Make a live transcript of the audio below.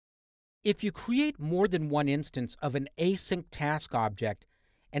If you create more than one instance of an async task object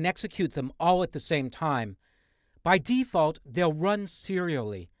and execute them all at the same time, by default they'll run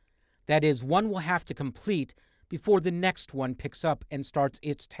serially. That is, one will have to complete before the next one picks up and starts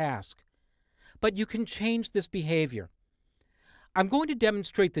its task. But you can change this behavior. I'm going to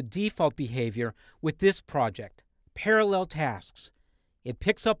demonstrate the default behavior with this project, Parallel Tasks. It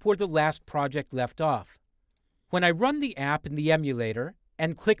picks up where the last project left off. When I run the app in the emulator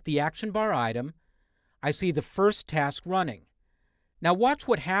and click the action bar item, I see the first task running. Now watch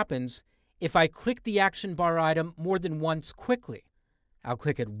what happens if I click the action bar item more than once quickly. I'll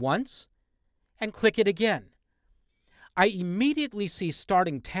click it once and click it again. I immediately see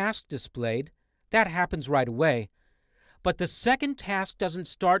starting task displayed. That happens right away. But the second task doesn't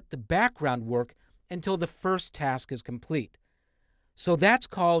start the background work until the first task is complete. So that's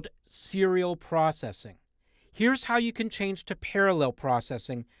called serial processing. Here's how you can change to parallel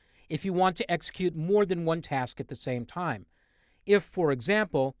processing if you want to execute more than one task at the same time. If, for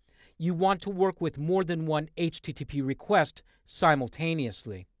example, you want to work with more than one HTTP request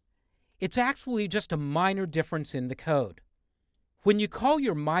simultaneously. It's actually just a minor difference in the code. When you call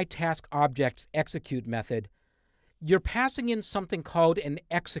your MyTaskObjectsExecute method, you're passing in something called an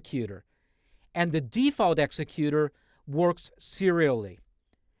executor, and the default executor works serially.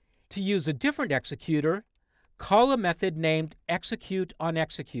 To use a different executor, call a method named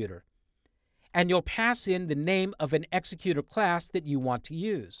executeOnExecutor, and you'll pass in the name of an executor class that you want to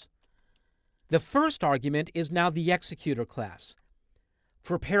use. The first argument is now the executor class.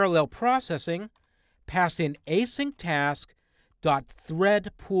 For parallel processing, pass in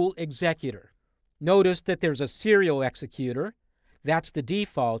async_task.threadPoolExecutor. Notice that there's a serial executor, that's the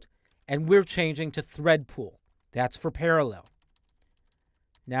default, and we're changing to thread pool. That's for parallel.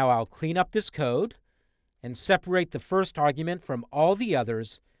 Now I'll clean up this code and separate the first argument from all the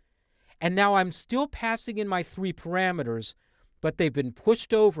others. And now I'm still passing in my 3 parameters, but they've been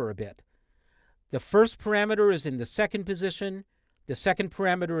pushed over a bit. The first parameter is in the second position, the second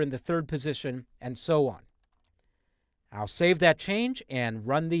parameter in the third position, and so on. I'll save that change and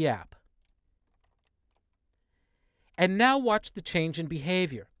run the app. And now watch the change in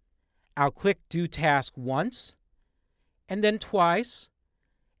behavior. I'll click Do Task once, and then twice,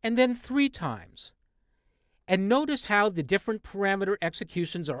 and then 3 times. And notice how the different parameter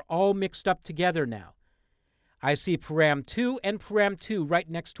executions are all mixed up together now. I see param2 and param2 right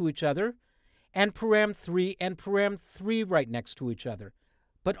next to each other, and param3 and param3 right next to each other.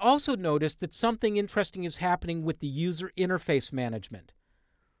 But also notice that something interesting is happening with the user interface management.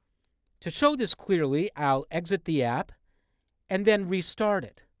 To show this clearly, I'll exit the app and then restart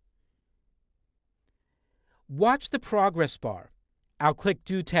it. Watch the progress bar. I'll click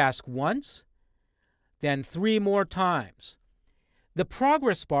Do Task once, then 3 more times. The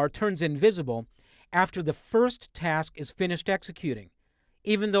progress bar turns invisible after the first task is finished executing,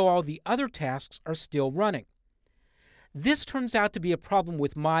 even though all the other tasks are still running. This turns out to be a problem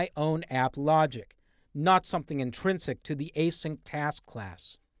with my own app logic, not something intrinsic to the async task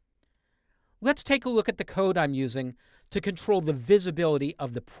class. Let's take a look at the code I'm using to control the visibility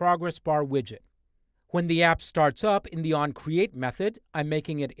of the progress bar widget. When the app starts up in the onCreate method, I'm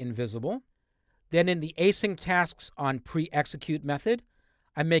making it invisible. Then in the async tasks onPreExecute method,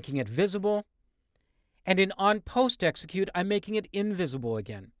 I'm making it visible. And in onPostExecute, I'm making it invisible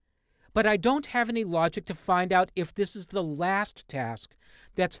again. But I don't have any logic to find out if this is the last task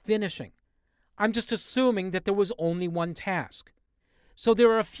that's finishing. I'm just assuming that there was only one task. So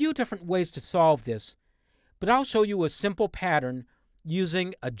there are a few different ways to solve this, but I'll show you a simple pattern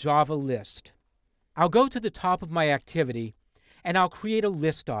using a Java list. I'll go to the top of my activity, and I'll create a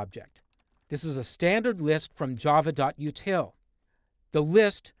list object. This is a standard list from java.util. The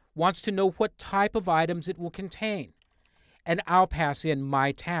list wants to know what type of items it will contain, and I'll pass in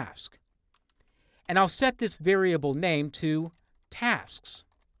my task. And I'll set this variable name to tasks.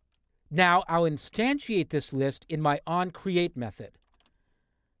 Now I'll instantiate this list in my onCreate method.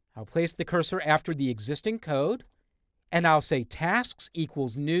 I'll place the cursor after the existing code, and I'll say tasks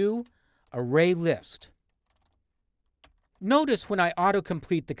equals new array list. Notice when I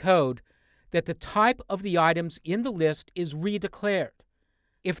autocomplete the code that the type of the items in the list is redeclared.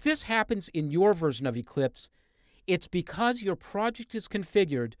 If this happens in your version of Eclipse, it's because your project is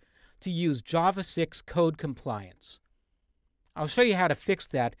configured to use Java 6 code compliance. I'll show you how to fix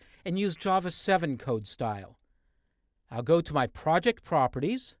that and use Java 7 code style. I'll go to my project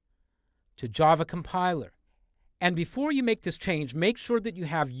properties, to Java compiler. And before you make this change, make sure that you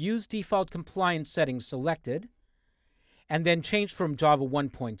have Use Default Compliance settings selected, and then change from Java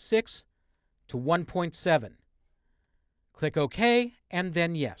 1.6 to 1.7. Click OK, and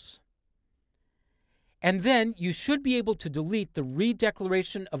then Yes. And then you should be able to delete the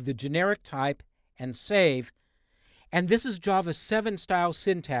redeclaration of the generic type and save. And this is Java 7 style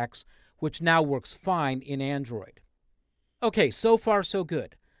syntax, which now works fine in Android. Okay, so far so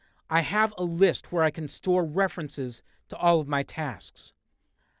good. I have a list where I can store references to all of my tasks.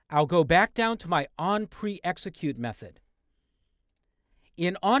 I'll go back down to my onPreExecute method.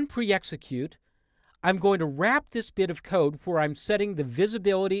 In onPreExecute, I'm going to wrap this bit of code where I'm setting the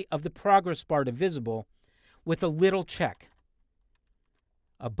visibility of the progress bar to visible with a little check.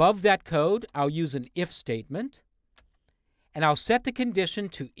 Above that code, I'll use an if statement, and I'll set the condition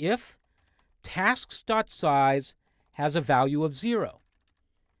to if tasks.size has a value of 0.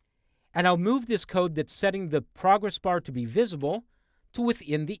 And I'll move this code that's setting the progress bar to be visible to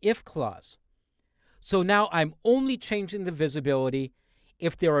within the if clause. So now I'm only changing the visibility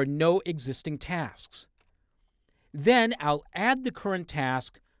if there are no existing tasks. Then I'll add the current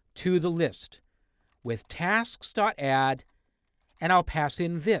task to the list with tasks.add, and I'll pass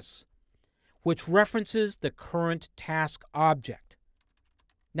in this, which references the current task object.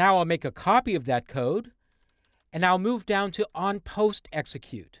 Now I'll make a copy of that code, and I'll move down to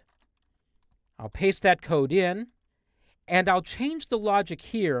onPostExecute. I'll paste that code in, and I'll change the logic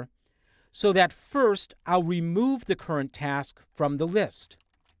here so that first I'll remove the current task from the list.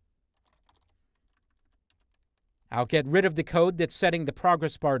 I'll get rid of the code that's setting the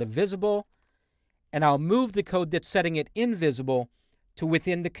progress bar to visible, and I'll move the code that's setting it invisible to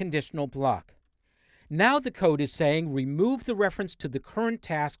within the conditional block. Now the code is saying remove the reference to the current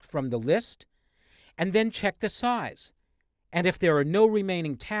task from the list, and then check the size. And if there are no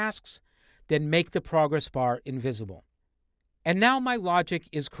remaining tasks, then make the progress bar invisible. And now my logic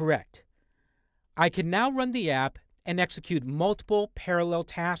is correct. I can now run the app and execute multiple parallel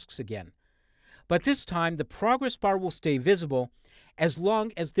tasks again. But this time, the progress bar will stay visible as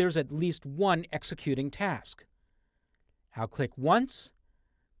long as there's at least one executing task. I'll click once,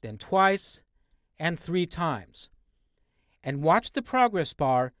 then twice, and 3 times. And watch the progress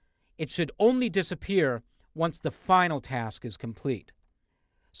bar. It should only disappear once the final task is complete.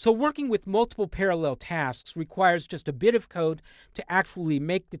 So working with multiple parallel tasks requires just a bit of code to actually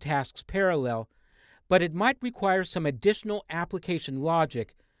make the tasks parallel, but it might require some additional application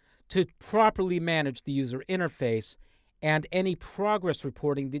logic to properly manage the user interface and any progress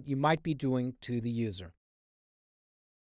reporting that you might be doing to the user.